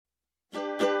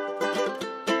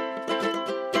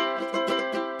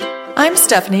I'm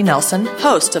Stephanie Nelson,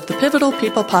 host of the Pivotal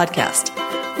People Podcast.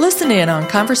 Listen in on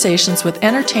conversations with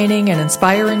entertaining and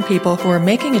inspiring people who are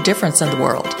making a difference in the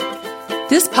world.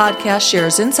 This podcast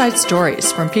shares inside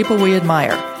stories from people we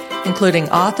admire, including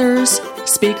authors,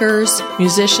 speakers,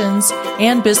 musicians,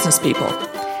 and business people.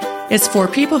 It's for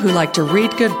people who like to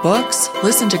read good books,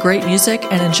 listen to great music,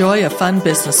 and enjoy a fun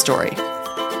business story.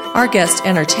 Our guests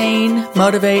entertain,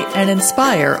 motivate, and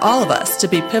inspire all of us to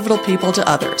be pivotal people to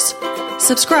others.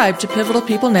 Subscribe to Pivotal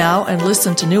People now and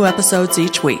listen to new episodes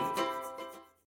each week.